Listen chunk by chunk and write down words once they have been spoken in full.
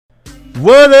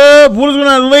What up? What is going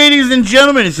on, ladies and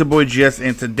gentlemen? It's your boy GS,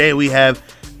 and today we have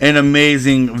an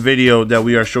amazing video that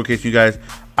we are showcasing you guys.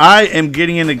 I am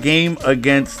getting in a game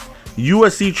against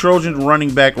USC Trojan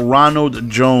running back Ronald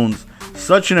Jones.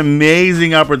 Such an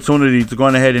amazing opportunity to go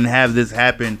on ahead and have this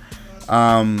happen.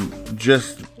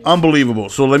 Just unbelievable.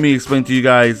 So let me explain to you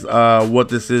guys what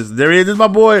this is. There he is, my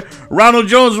boy Ronald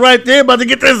Jones right there, about to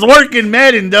get this work in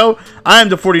Madden, though. I am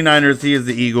the 49ers. He is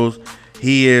the Eagles.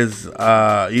 He's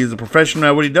a professional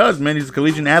at what he does, man. He's a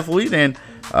collegiate athlete, and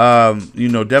you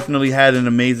know, definitely had an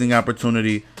amazing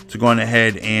opportunity to go on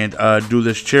ahead and do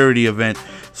this charity event.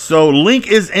 So link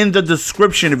is in the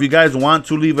description if you guys want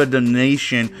to leave a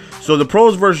donation. So the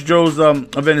Pros vs. Joes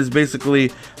event is basically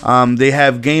they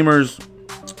have gamers,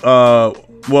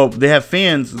 well, they have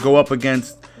fans go up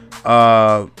against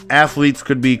athletes,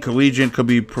 could be collegiate, could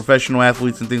be professional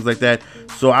athletes and things like that.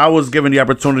 So I was given the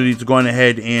opportunity to go on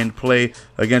ahead and play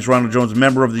against Ronald Jones,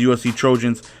 member of the USC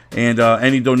Trojans, and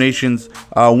any donations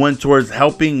went towards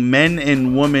helping men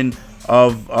and women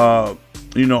of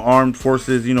you know, armed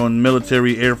forces, you know, in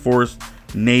military, Air Force,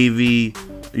 Navy,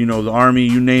 you know, the Army,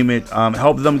 you name it,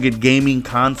 help them get gaming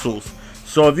consoles.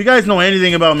 So if you guys know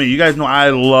anything about me, you guys know I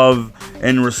love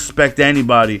and respect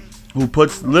anybody who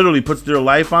literally puts their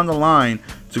life on the line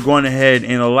to go on ahead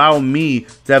and allow me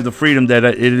to have the freedom that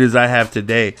it is I have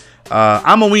today.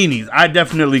 I'm a weenie. I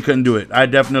definitely couldn't do it. I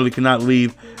definitely could not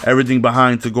leave everything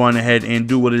behind to go on ahead and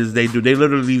do what it is they do. They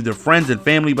literally leave their friends and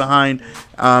family behind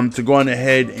to go on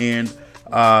ahead and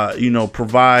you know,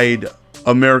 provide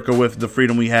America with the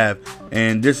freedom we have.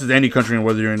 And this is any country,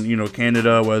 whether you're in, you know,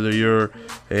 Canada, whether you're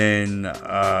in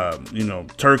you know,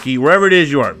 Turkey, wherever it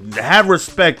is you are, have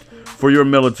respect for your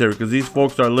military, because these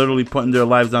folks are literally putting their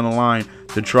lives on the line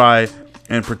to try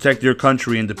and protect your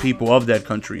country and the people of that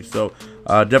country. So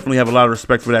definitely have a lot of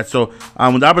respect for that. So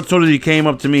when the opportunity came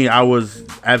up to me, I was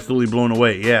absolutely blown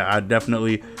away. Yeah, I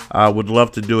definitely would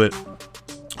love to do it.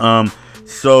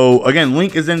 So again,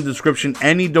 link is in the description.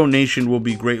 Any donation will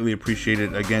be greatly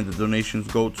appreciated. Again, the donations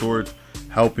go towards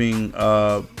helping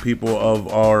people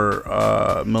of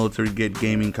our military get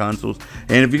gaming consoles.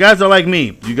 And if you guys are like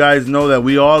me, you guys know that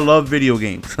we all love video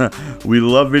games. We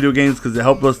love video games because it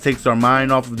helps us take our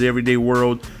mind off of the everyday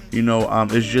world. You know,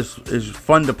 it's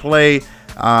fun to play.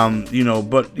 You know,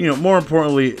 but you know, more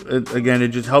importantly, again, it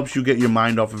just helps you get your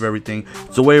mind off of everything.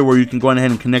 It's a way where you can go ahead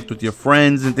and connect with your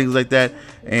friends and things like that,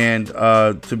 and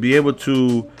to be able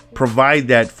to provide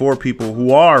that for people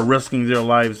who are risking their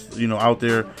lives, you know, out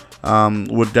there,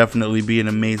 would definitely be an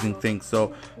amazing thing.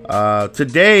 So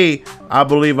today I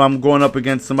believe I'm going up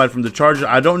against somebody from the Chargers.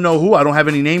 I don't know who. I don't have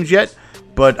any names yet,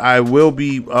 but I will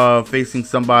be facing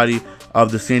somebody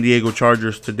of the San Diego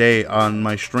Chargers today on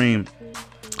my stream.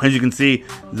 As you can see,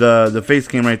 the face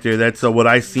cam right there, that's what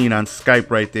I seen on Skype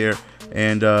right there.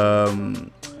 And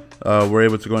we're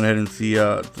able to go ahead and see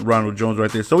Ronald Jones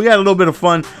right there. So we had a little bit of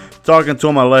fun talking to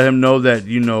him. I let him know that,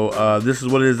 you know, this is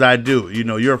what it is I do. You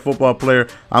know, you're a football player,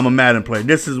 I'm a Madden player.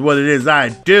 This is what it is I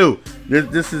do.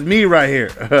 This is me right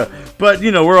here. But,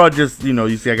 you know, we're all just, you know,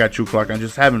 you see I got True Clock. I'm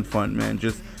just having fun, man.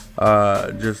 Just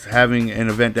having an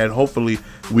event that hopefully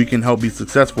we can help be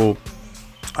successful.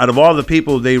 Out of all the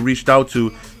people they reached out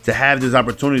to have this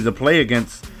opportunity to play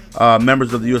against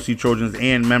members of the USC Trojans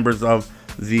and members of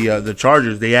the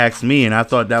Chargers, they asked me, and I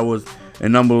thought that was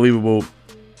an unbelievable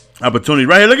opportunity.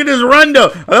 Right here, look at this run,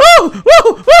 though. Oh,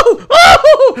 oh, oh,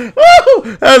 oh,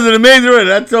 oh. That was an amazing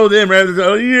run. I told him, right?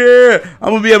 Oh, yeah,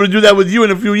 I'm gonna be able to do that with you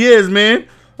in a few years, man.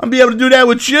 I'm gonna be able to do that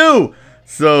with you.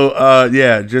 So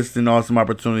yeah, just an awesome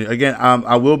opportunity. Again,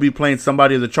 I will be playing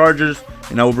somebody of the Chargers,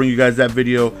 and I will bring you guys that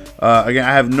video. Again,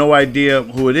 I have no idea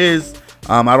who it is.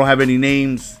 I don't have any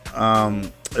names.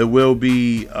 It will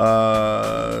be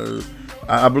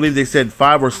I believe they said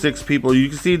 5 or 6 people. You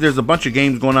can see there's a bunch of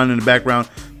games going on in the background.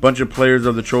 A bunch of players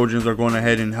of the Trojans are going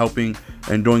ahead and helping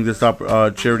and doing this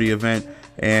charity event.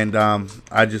 And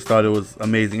I just thought it was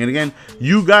amazing. And again,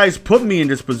 you guys put me in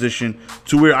this position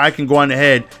to where I can go on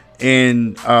ahead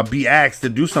and be asked to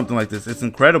do something like this. It's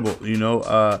incredible, you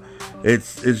know.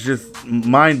 It's just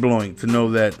mind-blowing to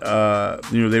know that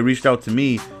you know, they reached out to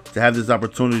me to have this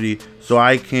opportunity, so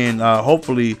I can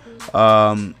hopefully,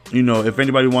 you know, if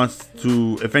anybody wants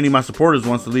to, if any of my supporters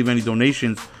wants to leave any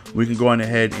donations, we can go on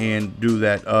ahead and do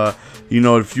that. You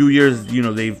know, a few years, you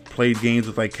know, they've played games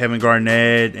with like Kevin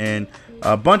Garnett and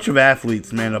a bunch of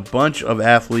athletes, man, a bunch of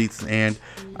athletes, and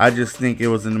I just think it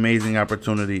was an amazing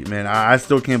opportunity, man. I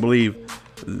still can't believe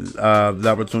the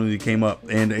opportunity came up.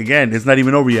 And again, it's not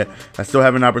even over yet. I still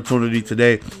have an opportunity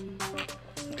today,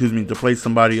 excuse me, to play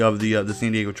somebody of the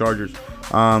San Diego Chargers.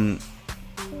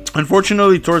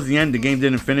 Unfortunately, towards the end, the game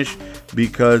didn't finish.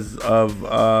 because of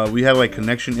we had like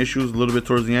connection issues a little bit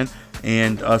towards the end,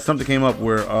 and something came up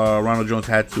where Ronald Jones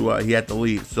had to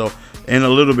leave. So in a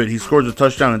little bit he scores a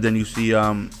touchdown, and then you see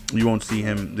you won't see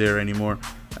him there anymore,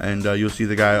 and you'll see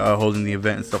the guy holding the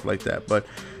event and stuff like that. But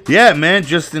yeah, man,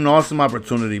 just an awesome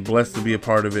opportunity. Blessed to be a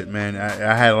part of it, man.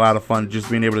 I had a lot of fun just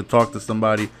being able to talk to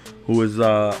somebody who is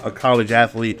a college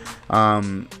athlete,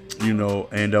 you know,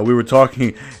 and we were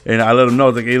talking, and I let him know,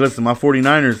 like, hey, listen, my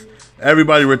 49ers,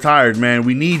 everybody retired, man.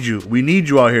 We need you. We need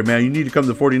you out here, man. You need to come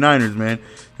to 49ers, man.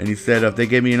 And he said, if they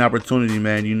gave me an opportunity,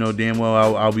 man, you know damn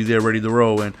well I'll be there ready to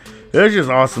roll. And it was just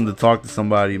awesome to talk to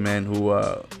somebody, man, who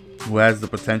has the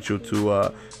potential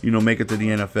to, you know, make it to the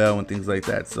NFL and things like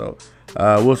that. So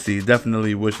we'll see.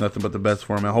 Definitely wish nothing but the best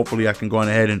for him. And hopefully I can go on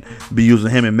ahead and be using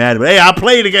him in Madden. But hey, I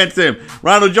played against him.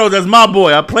 Ronald Jones, that's my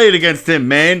boy. I played against him,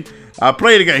 man. I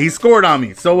played against. He scored on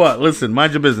me. So what? Listen,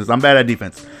 mind your business. I'm bad at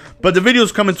defense. But the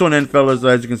video's coming to an end, fellas.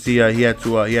 As you can see, he had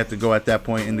to go at that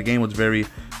point, and the game was very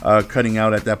cutting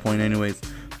out at that point, anyways.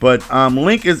 But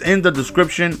link is in the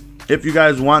description if you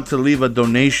guys want to leave a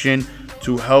donation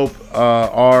to help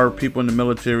our people in the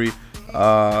military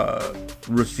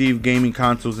receive gaming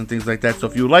consoles and things like that. So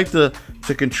if you would like to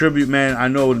contribute, man, I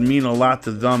know it would mean a lot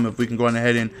to them if we can go on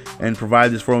ahead and provide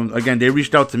this for them. Again, they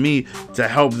reached out to me to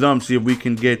help them see if we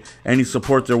can get any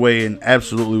support their way, and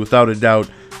absolutely, without a doubt,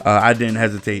 I didn't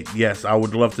hesitate. Yes, I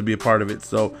would love to be a part of it.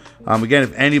 So again,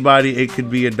 if anybody, it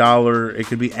could be $1, it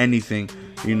could be anything,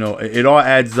 you know, it all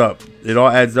adds up. It all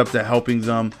adds up to helping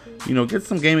them, you know, get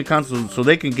some gaming consoles so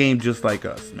they can game just like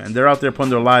us, man. They're out there putting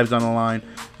their lives on the line.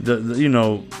 You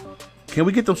know, can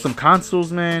we get them some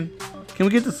consoles, man? Can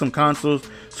we get them some consoles?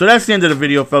 So that's the end of the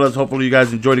video, fellas. Hopefully you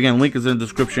guys enjoyed. Again, link is in the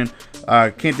description.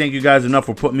 Can't thank you guys enough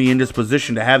for putting me in this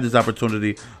position to have this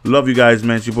opportunity. Love you guys,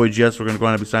 man. It's your boy Jess. We're going to go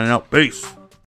ahead and be signing out. Peace.